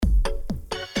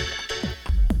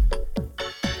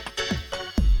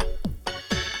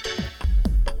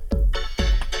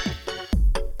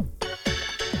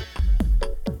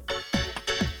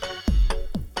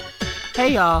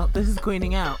Hey y'all, this is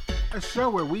Queening Out, a show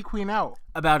where we queen out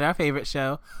about our favorite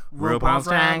show, RuPaul's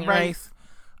Drag Race.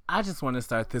 I just want to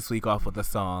start this week off with a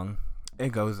song. It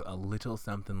goes a little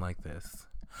something like this.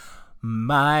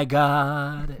 My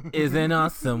God is an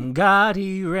awesome God.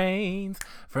 He reigns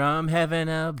from heaven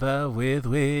above with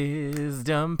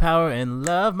wisdom, power, and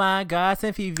love. My God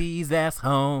sent Phoebe's ass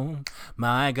home.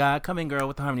 My God, coming girl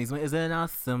with the harmonies, is an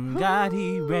awesome God.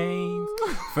 He reigns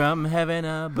from heaven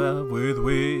above with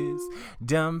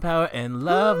wisdom, power, and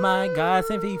love. My God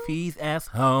sent Phoebe's ass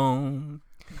home.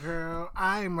 Girl,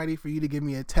 I am ready for you to give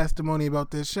me a testimony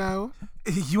about this show.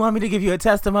 You want me to give you a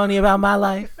testimony about my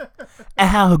life and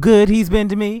how good he's been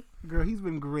to me? Girl, he's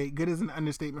been great. Good is an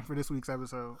understatement for this week's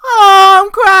episode. Oh,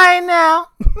 I'm crying now.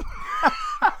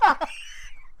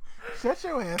 Shut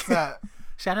your ass up.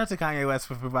 Shout out to Kanye West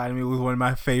for providing me with one of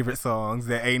my favorite songs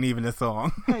that ain't even a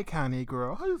song. Hey, Kanye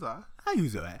girl. How you doing? How you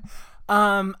doing?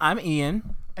 I'm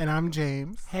Ian. And I'm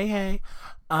James. Hey.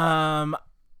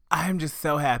 I'm just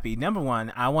so happy. Number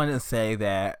one, I want to say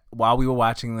that while we were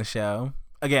watching the show,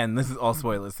 again, this is all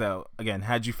spoilers, so again,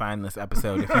 how'd you find this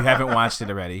episode if you haven't watched it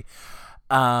already?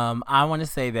 I want to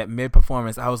say that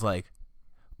mid-performance, I was like,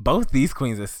 both these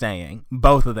queens are staying.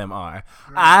 Both of them are.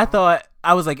 Girl.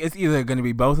 I was like, it's either going to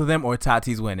be both of them or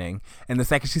Tati's winning. And the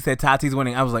second she said Tati's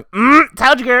winning, I was like,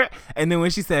 told you, girl. And then when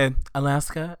she said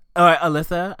Alyssa,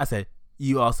 I said,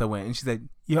 you also win. And she said,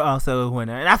 you're also a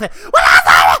winner. And I said, what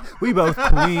else? We both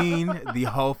queen the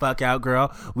whole fuck out,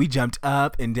 girl. We jumped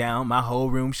up and down. My whole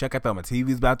room shook. I thought my TV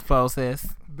was about to fall, sis.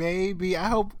 Baby, I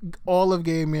hope all of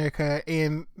gay America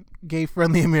and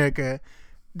gay-friendly America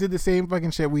did the same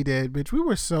fucking shit we did, bitch. We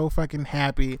were so fucking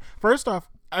happy. First off,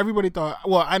 everybody thought,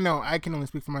 well, I know I can only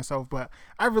speak for myself, but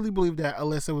I really believed that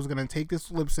Alyssa was going to take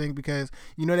this lip sync because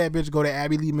you know that bitch go to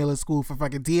Abby Lee Miller School for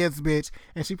fucking dance, bitch,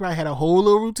 and she probably had a whole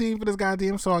little routine for this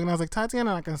goddamn song, and I was like,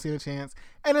 Tatiana not going to see a chance.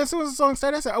 And as soon as the song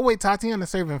started, I said, oh wait, Tatiana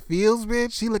serving fields,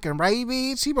 bitch. She looking right,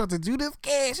 bitch. She about to do this,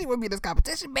 kid. She want to be in this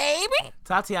competition, baby.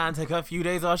 Tatiana took her a few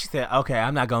days off. She said, okay,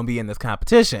 I'm not going to be in this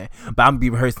competition, but I'm going to be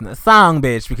rehearsing the song,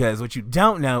 bitch, because what you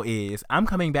don't know is I'm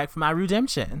coming back for my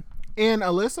redemption. And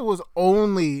Alyssa was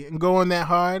only going that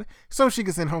hard so she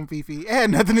could send home Fifi. It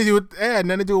had nothing to do with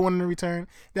wanting to return.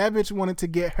 That bitch wanted to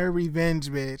get her revenge,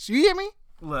 bitch. You hear me?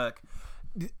 Look,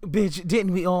 bitch,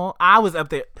 didn't we all? I was up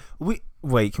there.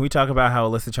 Wait, can we talk about how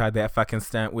Alyssa tried that fucking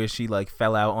stunt where she like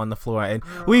fell out on the floor and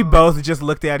we both just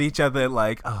looked at each other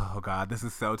like, oh God, this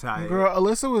is so tight. Girl,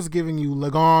 Alyssa was giving you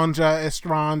Laganja,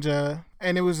 Estranja,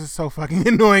 and it was just so fucking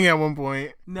annoying at one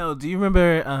point. No, do you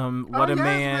remember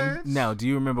Bitch. No, do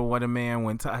you remember What a Man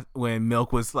when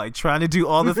Milk was like trying to do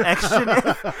all this extra?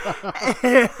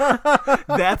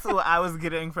 That's what I was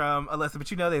getting from Alyssa. But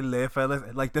you know they live for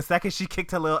Alyssa. Like the second she kicked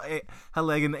her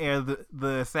leg in the air,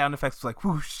 the sound effects was like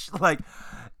whoosh, like,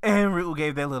 and Ru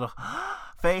gave that little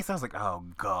face. I was like, oh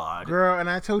God, girl. And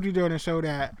I told you during the show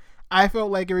that I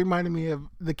felt like it reminded me of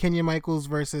the Kenya Michaels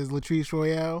versus Latrice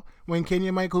Royale when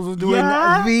Kenya Michaels was doing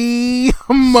the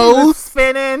most she was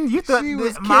spinning. You thought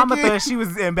Mama thought she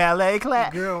was in ballet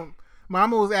class. Girl,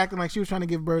 Mama was acting like she was trying to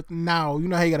give birth now. You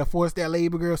know how you gotta force that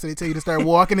labor, girl, so they tell you to start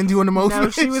walking and doing the most. No,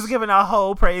 she was giving a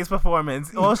whole praise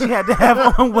performance. All she had to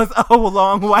have on was a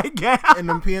long white gown and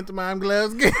them pantomime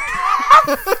gloves.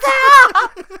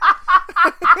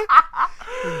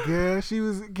 Girl,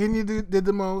 Kenya did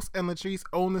the most, and Latrice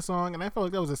owned the song, and I felt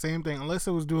like that was the same thing.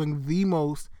 Alyssa was doing the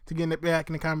most to get it back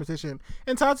in the competition,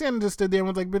 and Tatiana just stood there and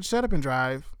was like, "Bitch, shut up and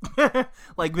drive."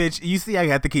 Like, bitch, you see, I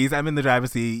got the keys. I'm in the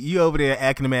driver's seat. You over there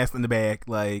acting a mess in the back.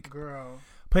 Like, girl,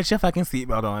 put your fucking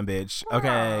seatbelt on, bitch.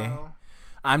 Okay,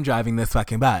 I'm driving this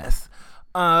fucking bus.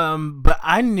 But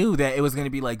I knew that it was going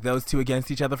to be like those two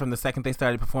against each other from the second they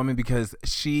started performing because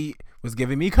she was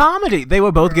giving me comedy. They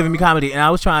were both giving me comedy, and I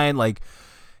was trying like.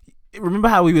 Remember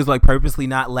how we was like purposely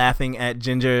not laughing at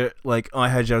Ginger like on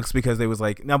her jokes because they was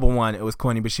like, number one, it was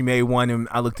corny, but she made one and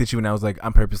I looked at you and I was like,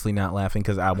 I'm purposely not laughing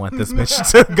because I want this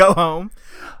bitch to go home.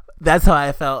 That's how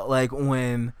I felt like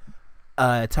when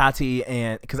Tati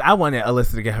and because I wanted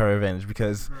Alyssa to get her revenge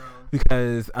because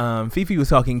Fifi was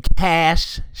talking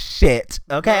cash shit,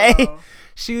 okay? Girl.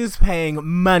 She was paying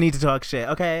money to talk shit,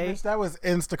 okay? Bitch, that was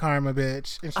insta karma,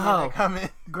 bitch. And she had that coming.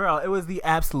 Girl, it was the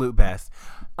absolute best.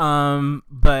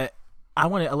 But I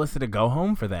wanted Alyssa to go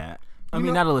home for that.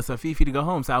 Not Alyssa, Fifi to go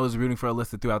home. So I was rooting for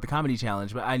Alyssa throughout the comedy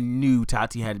challenge, but I knew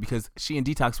Tati had it because she and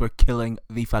Detox were killing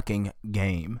the fucking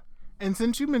game. And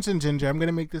since you mentioned Ginger, I'm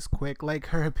gonna make this quick. Like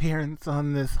her appearance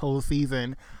on this whole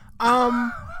season.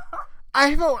 I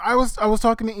was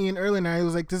talking to Ian earlier and I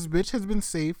was like, this bitch has been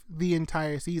safe the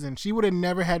entire season. She would have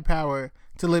never had power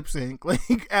to lip sync,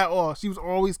 like at all. She was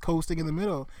always coasting in the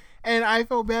middle. And I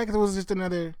felt bad because it was just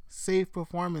another safe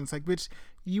performance. Like, bitch,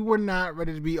 you were not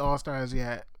ready to be all-stars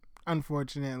yet,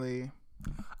 unfortunately.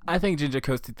 I think Ginger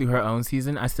coasted through her own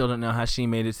season. I still don't know how she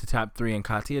made it to top 3 and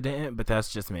Katya didn't, but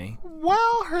that's just me.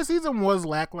 Well, her season was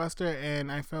lackluster,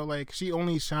 and I felt like she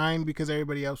only shined because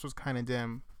everybody else was kind of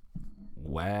dim.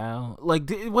 Wow.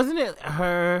 Like, wasn't it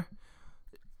her...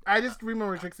 I just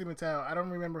remember Trixie Mattel. I don't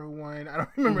remember who won. I don't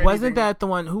remember Wasn't anything. that the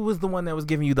one... Who was the one that was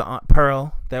giving you the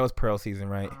Pearl? That was Pearl season,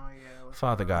 right? Oh, yeah.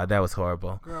 Father God, that was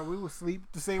horrible. Girl, we would sleep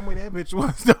the same way that bitch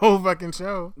was the whole fucking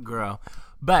show. Girl.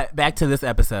 But back to this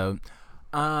episode.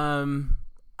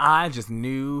 I just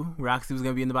knew Roxy was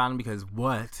going to be in the bottom because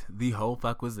what the whole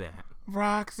fuck was that?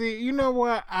 Roxy, you know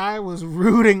what? I was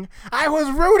rooting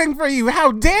for you.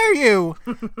 How dare you?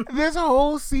 This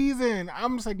whole season,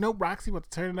 I'm just like, nope, Roxy about to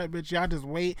turn up, bitch. Y'all just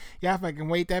wait. Y'all fucking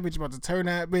wait. That bitch about to turn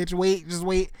up, bitch. Wait, just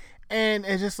wait. And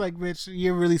it's just like, bitch,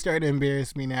 you're really starting to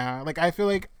embarrass me now. Like, I feel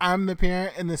like I'm the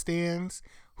parent in the stands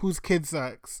whose kid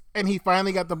sucks. And he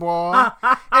finally got the ball.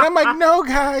 And I'm like, no,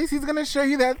 guys, he's going to show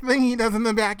you that thing he does in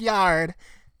the backyard.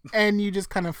 And you just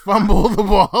kind of fumble the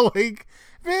ball. Like,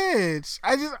 bitch,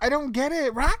 I don't get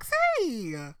it. Roxy,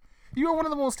 you are one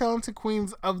of the most talented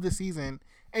queens of the season,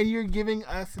 and you're giving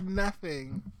us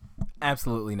nothing.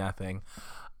 Absolutely nothing.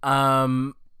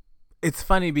 It's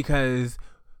funny because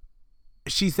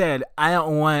she said, I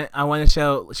want to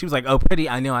show, she was like, oh, pretty,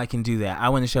 I know I can do that. I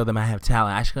want to show them I have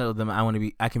talent. I show them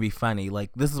I can be funny. Like,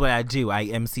 this is what I do. I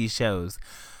MC shows.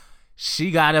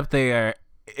 She got up there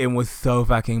and was so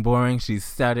fucking boring. She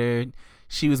stuttered.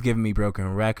 She was giving me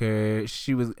broken records.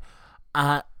 She was,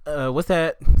 what's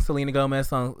that Selena Gomez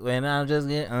song? When I'm just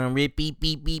getting beep beep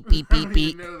beep beep beep beep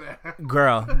beep.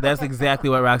 Girl, that's exactly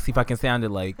what Roxy fucking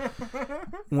sounded like.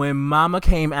 When Mama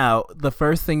came out, the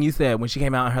first thing you said when she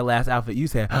came out in her last outfit, you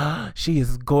said, oh, she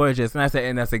is gorgeous. And I said,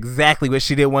 and that's exactly what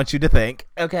she didn't want you to think.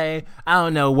 Okay, I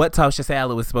don't know what Tasha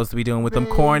Salad was supposed to be doing with them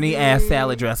corny ass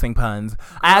salad dressing puns.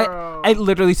 It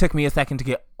literally took me a second to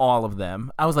get all of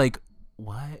them. I was like,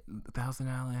 what?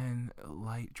 $1,000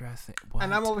 light dressing? What?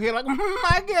 And I'm over here like,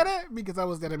 I get it, because I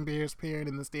was that embarrassed parent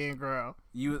in the stand, girl.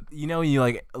 You know when you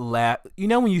like laugh, you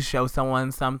know when you show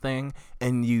someone something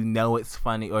and you know it's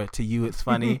funny, or to you it's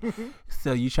funny,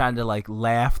 so you trying to like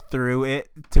laugh through it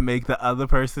to make the other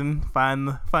person find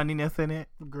the funniness in it.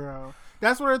 Girl,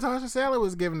 that's what Tasha Salad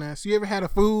was giving us. You ever had a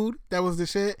food that was the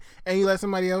shit and you let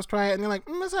somebody else try it and they're like,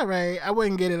 it's all right, I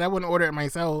wouldn't get it, I wouldn't order it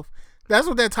myself. That's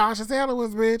what that Tasha Salad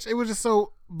was, bitch. It was just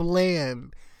so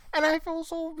bland. And I feel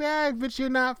so bad, bitch. You're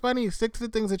not funny. Stick to the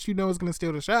things that you know is going to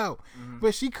steal the show. Mm-hmm.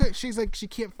 But she's like, she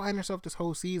can't find herself this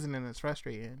whole season, and it's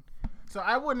frustrating. So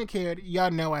I wouldn't have cared.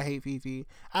 Y'all know I hate Fifi.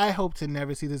 I hope to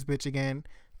never see this bitch again.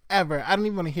 Ever. I don't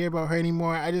even want to hear about her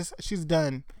anymore. She's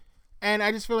done. And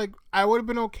I just feel like I would have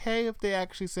been okay if they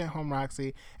actually sent home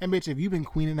Roxy. And bitch, if you've been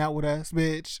queening out with us,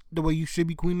 bitch, the way you should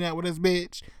be queening out with us,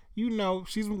 bitch, you know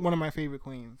she's one of my favorite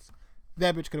queens.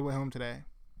 That bitch could have went home today.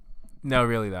 No,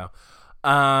 really though.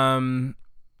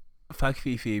 Fuck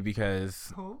Fifi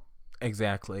because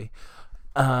exactly.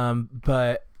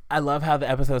 But I love how the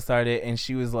episode started and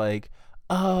she was like,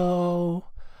 "Oh,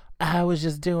 I was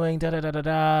just doing da da da da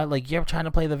da. Like you're trying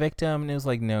to play the victim," and it was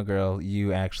like, "No, girl,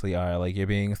 you actually are. Like you're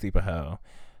being a sleeper hoe."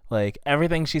 Like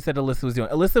everything she said Alyssa was doing.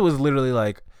 Alyssa was literally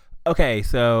like, "Okay,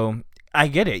 so I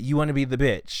get it. You want to be the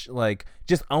bitch. Like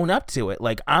just own up to it.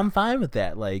 Like I'm fine with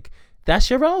that. Like."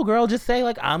 That's your role, girl. Just say,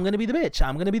 like, I'm going to be the bitch.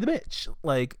 I'm going to be the bitch.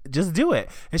 Like, just do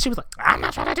it. And she was like, I'm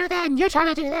not trying to do that. And you're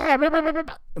trying to do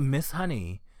that. Miss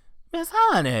Honey.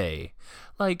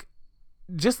 Like,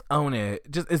 just own it.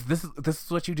 This is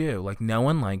what you do. Like, no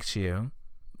one likes you.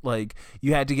 Like,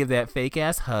 you had to give that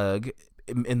fake-ass hug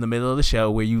in the middle of the show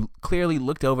where you clearly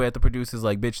looked over at the producers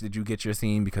like, bitch, did you get your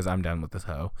scene? Because I'm done with this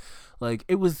hoe. Like,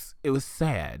 it was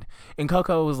sad. And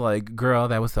Coco was like, girl,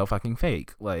 that was so fucking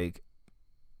fake. Like,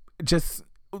 just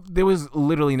there was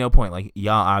literally no point. Like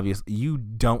y'all obviously you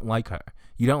don't like her,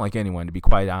 you don't like anyone, to be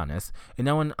quite honest, and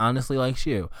no one honestly likes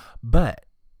you, but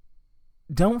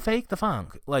don't fake the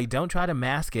funk. Like don't try to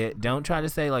mask it. Don't try to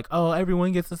say like, oh,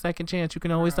 everyone gets a second chance, you can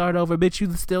always start over. Bitch,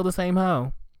 you still the same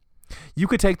hoe. You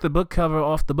could take the book cover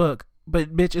off the book,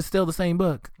 but bitch, it's still the same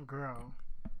book. Girl,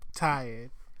 tired,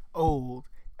 old,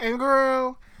 and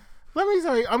girl, let me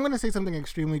tell you, I'm gonna say something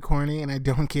extremely corny and I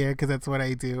don't care because that's what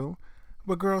I do.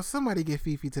 But girl, somebody get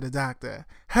Fifi to the doctor.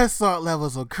 Her salt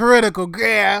levels are critical,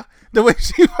 girl. The way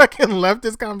she fucking left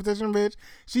this competition, bitch.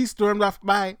 She stormed off.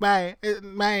 Bye.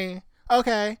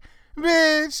 Okay.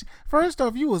 Bitch. First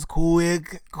off, you was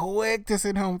quick to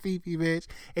send home Fifi, bitch.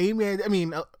 And you mad,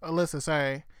 Alyssa,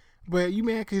 sorry. But you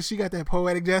mad because she got that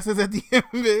poetic justice at the end,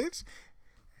 bitch.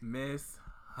 Miss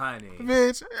Honey.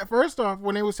 Bitch, first off,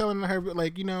 when they was telling her,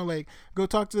 like, you know, like, go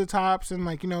talk to the tops and,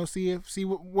 like, you know, see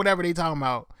whatever they talking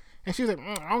about. And she was like,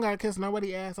 I don't gotta kiss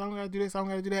nobody ass. I don't gotta do this. I don't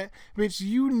gotta do that. Bitch,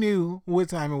 you knew what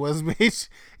time it was, bitch.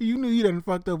 You knew you done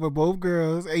fucked over both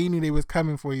girls and you knew they was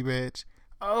coming for you, bitch.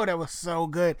 Oh, that was so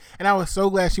good. And I was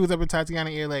so glad she was up in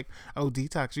Tatiana's ear like, oh,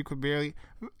 Detox, you could barely.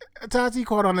 Tati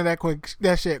caught on to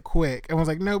that shit quick and was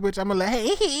like, no, bitch, I'm gonna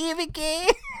let him again.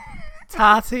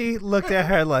 Tati looked at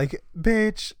her like,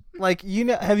 bitch. Like, you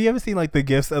know, have you ever seen like the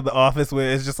gifs of The Office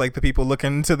where it's just like the people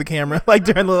looking to the camera like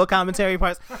during the little commentary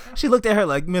parts? She looked at her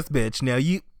like, Miss Bitch, now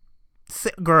you,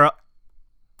 girl,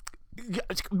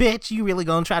 bitch, you really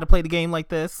gonna try to play the game like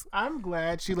this? I'm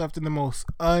glad she left in the most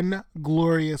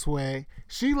unglorious way.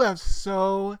 She left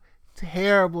so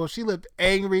terrible. She left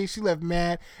angry. She left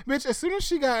mad. Bitch, as soon as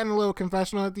she got in a little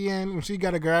confessional at the end, when she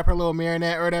got to grab her little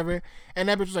marionette or whatever, and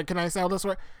that bitch was like, can I sell this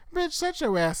for? Bitch, shut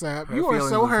your ass up. Her you are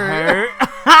so hurt.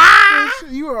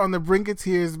 Bitch, you are on the brink of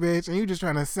tears, bitch, and you just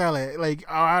trying to sell it. Like,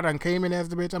 oh, I done came in as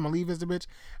the bitch. I'm going to leave as the bitch.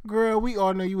 Girl, we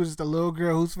all know you was just a little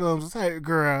girl whose films was hurt,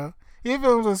 girl. Your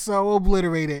films were so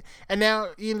obliterated. And now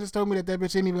Ian just told me that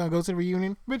bitch ain't even going to go to the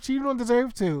reunion. Bitch, you don't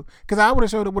deserve to. Because I would have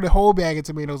showed up with a whole bag of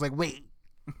tomatoes like, wait.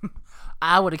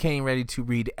 I would have came ready to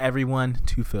read everyone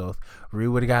to filth.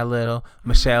 Rue would have got a little.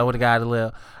 Michelle would have got a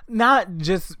little. Not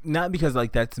because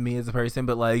like that's me as a person,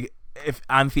 but like if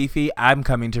I'm Fifi, I'm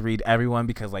coming to read everyone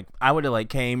because like I would have like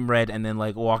came, read, and then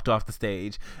like walked off the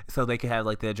stage so they could have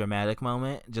like their dramatic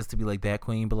moment just to be like that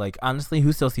queen. But like honestly,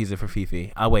 who still sees it for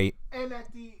Fifi? I'll wait. And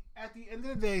at the end of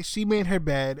the day, she made her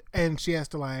bed and she has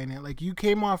to lie in it. Like you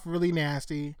came off really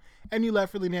nasty and you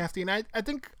left really nasty. And I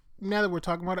think now that we're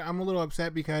talking about it, I'm a little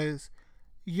upset because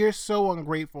you're so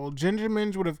ungrateful. Ginger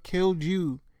Minge would have killed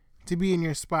you to be in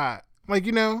your spot. Like,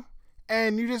 you know?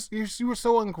 And you were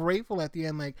so ungrateful at the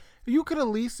end. Like, you could at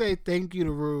least say thank you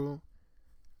to Rue.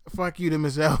 Fuck you to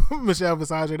Michelle Visage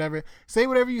or whatever. Say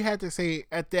whatever you had to say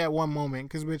at that one moment.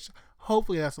 Because, bitch,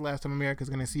 hopefully that's the last time America's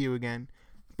going to see you again.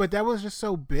 But that was just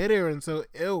so bitter and so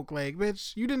ilk. Like,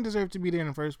 bitch, you didn't deserve to be there in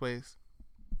the first place.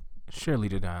 Surely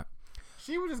did not.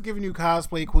 She was just giving you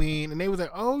cosplay queen, and they was like,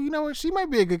 oh, you know what? She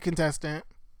might be a good contestant.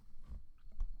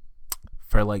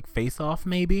 For, like, Face Off,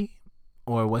 maybe?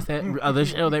 Or what's that other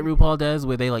show that RuPaul does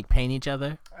where they, like, paint each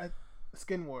other?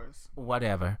 Skin Wars.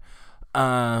 Whatever.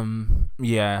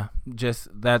 Yeah, just,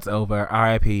 that's over.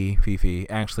 R.I.P. Fifi.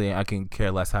 Actually, I can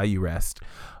care less how you rest.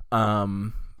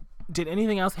 Did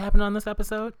anything else happen on this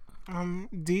episode?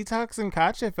 Detox and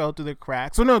Katya fell through the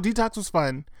cracks. So, no, Detox was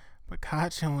fun, but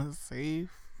Katya was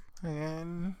safe.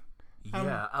 And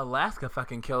yeah, Alaska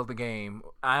fucking killed the game.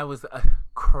 I was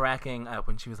cracking up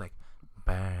when she was like,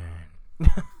 burn.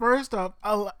 First off,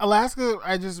 Alaska,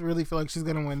 I just really feel like she's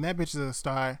going to win. That bitch is a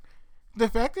star. The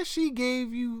fact that she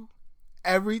gave you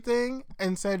everything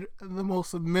and said the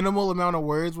most minimal amount of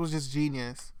words was just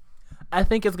genius. I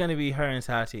think it's going to be her and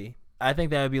Tati. I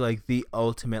think that would be like the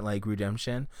ultimate like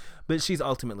redemption. But she's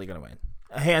ultimately going to win.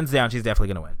 Hands down, she's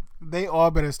definitely going to win. They all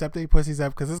better step their pussies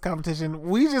up because this competition,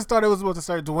 we just thought it was supposed to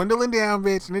start dwindling down,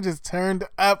 bitch, and it just turned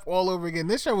up all over again.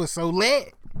 This show was so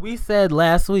lit. We said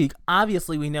last week,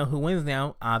 obviously we know who wins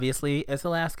now. Obviously, it's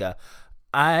Alaska.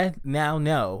 I now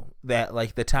know that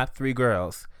like the top 3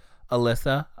 girls,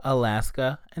 Alyssa,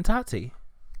 Alaska, and Tati.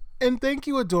 And thank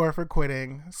you, Adore, for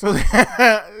quitting so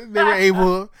that they were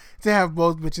able to have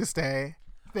both bitches stay.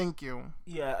 Thank you.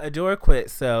 Yeah, Adore quit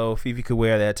so Fifi could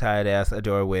wear that tired ass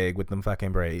Adore wig with them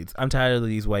fucking braids. I'm tired of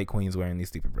these white queens wearing these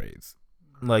stupid braids.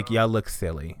 Like, y'all look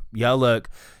silly. Y'all look,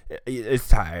 it's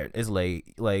tired. It's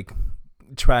late. Like,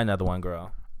 try another one,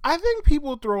 girl. I think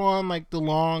people throw on like the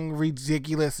long,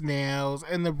 ridiculous nails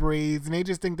and the braids, and they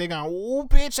just think they got, oh,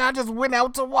 bitch, I just went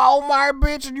out to Walmart,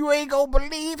 bitch, and you ain't gonna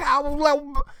believe how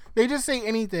low. They just say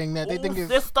anything that they think is...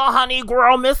 Sister, honey,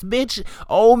 girl, Miss Bitch.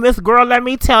 Oh, Miss Girl, let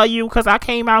me tell you, because I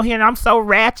came out here and I'm so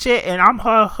ratchet and I'm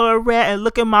her rat, and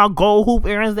look at my gold hoop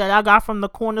earrings that I got from the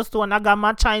corner store, and I got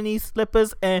my Chinese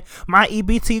slippers and my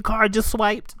EBT card just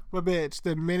swiped. But, bitch,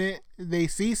 the minute they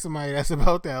see somebody that's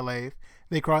about that life,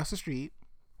 they cross the street,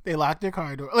 they lock their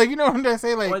car door. Like, you know what I'm trying to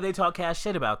say? Like, or they talk cash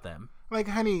shit about them. Like,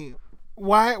 honey,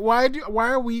 why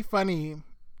are we funny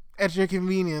at your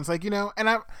convenience? Like, you know, and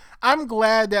I'm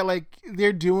glad that like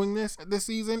they're doing this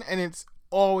season, and it's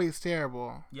always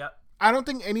terrible. Yep. I don't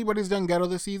think anybody's done ghetto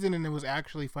this season and it was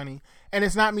actually funny. And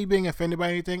it's not me being offended by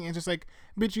anything. It's just like,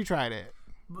 bitch, you tried it.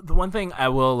 The one thing I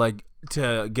will like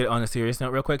to get on a serious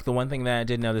note real quick, the one thing that I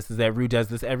did notice is that Rue does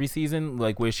this every season,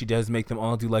 like where she does make them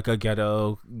all do like a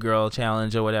ghetto girl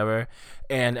challenge or whatever.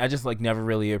 And I just like never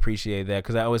really appreciated that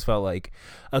because I always felt like,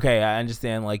 okay, I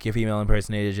understand like your female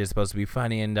impersonators, you're supposed to be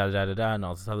funny and da da da da and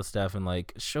all this other stuff. And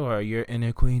like, sure, your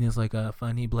inner queen is like a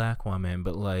funny black woman,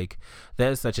 but like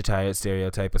that is such a tired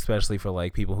stereotype, especially for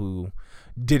like people who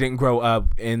didn't grow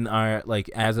up in our like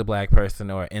as a black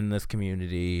person or in this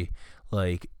community.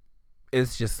 Like,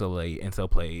 it's just so late and so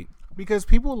played. Because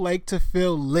people like to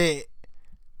feel lit.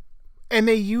 And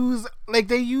they use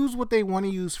what they want to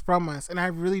use from us. And I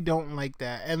really don't like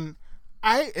that. And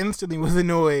I instantly was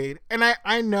annoyed. And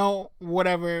I know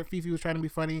whatever Fifi was trying to be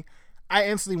funny. I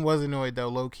instantly was annoyed, though,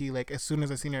 low-key, like, as soon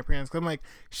as I seen her appearance. Because I'm like,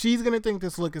 she's going to think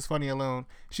this look is funny alone.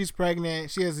 She's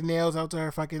pregnant. She has nails out to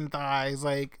her fucking thighs.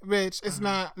 Like, bitch, it's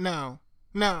not, no.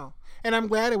 And I'm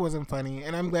glad it wasn't funny,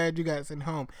 and I'm glad you got sent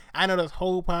home. I know this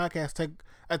whole podcast took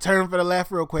a turn for the left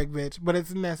real quick, bitch, but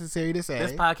it's necessary to say.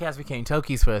 This podcast became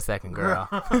Toki's for a second, girl.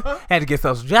 Had to get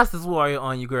social justice warrior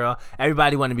on you, girl.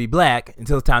 Everybody want to be black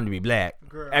until it's time to be black.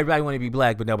 Girl. Everybody want to be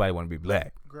black, but nobody want to be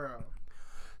black. Girl.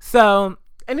 So,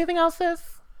 anything else, sis?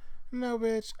 No,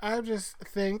 bitch. I just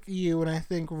thank you and I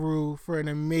thank Rue for an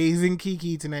amazing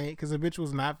Kiki tonight because the bitch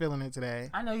was not feeling it today.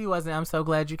 I know you wasn't. I'm so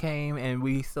glad you came, and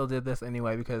we still did this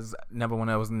anyway because number one,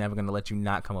 I was never going to let you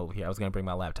not come over here. I was going to bring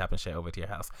my laptop and shit over to your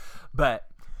house. But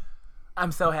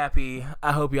I'm so happy.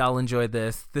 I hope y'all enjoyed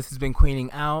this. This has been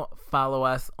Queening Out. Follow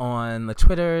us on the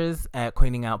Twitters at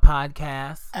Queening Out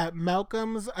Podcast. At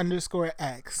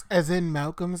Malcolms_X, as in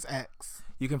Malcolm's X.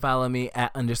 You can follow me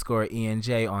at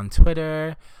 _ENJ on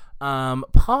Twitter.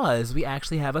 Pause. We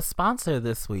actually have a sponsor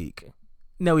this week.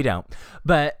 No, we don't.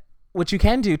 But what you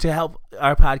can do to help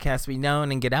our podcast be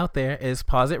known and get out there is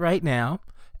pause it right now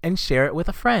and share it with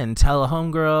a friend. Tell a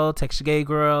homegirl, text your gay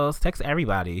girls, text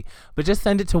everybody. But just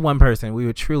send it to one person. We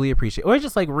would truly appreciate it. Or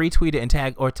just like retweet it and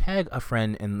tag a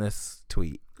friend in this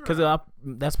tweet. Because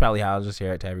that's probably how I'll just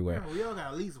share it to everywhere. Girl, we all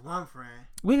got at least one friend.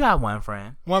 We got one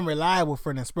friend. One reliable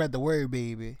friend and spread the word,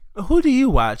 baby. Who do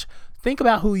you watch? Think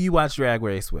about who you watch Drag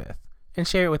Race with and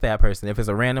share it with that person. If it's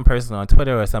a random person on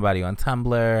Twitter or somebody on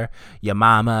Tumblr, your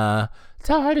mama,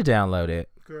 tell her to download it.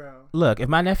 Girl. Look, if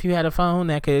my nephew had a phone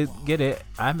that could get it,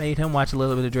 I made him watch a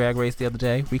little bit of Drag Race the other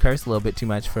day. We cursed a little bit too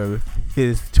much for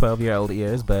his 12-year-old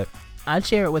ears, but I'd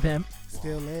share it with him.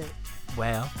 Still lit.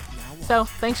 Well, so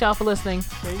thanks y'all for listening.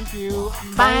 Thank you.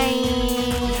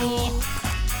 Bye.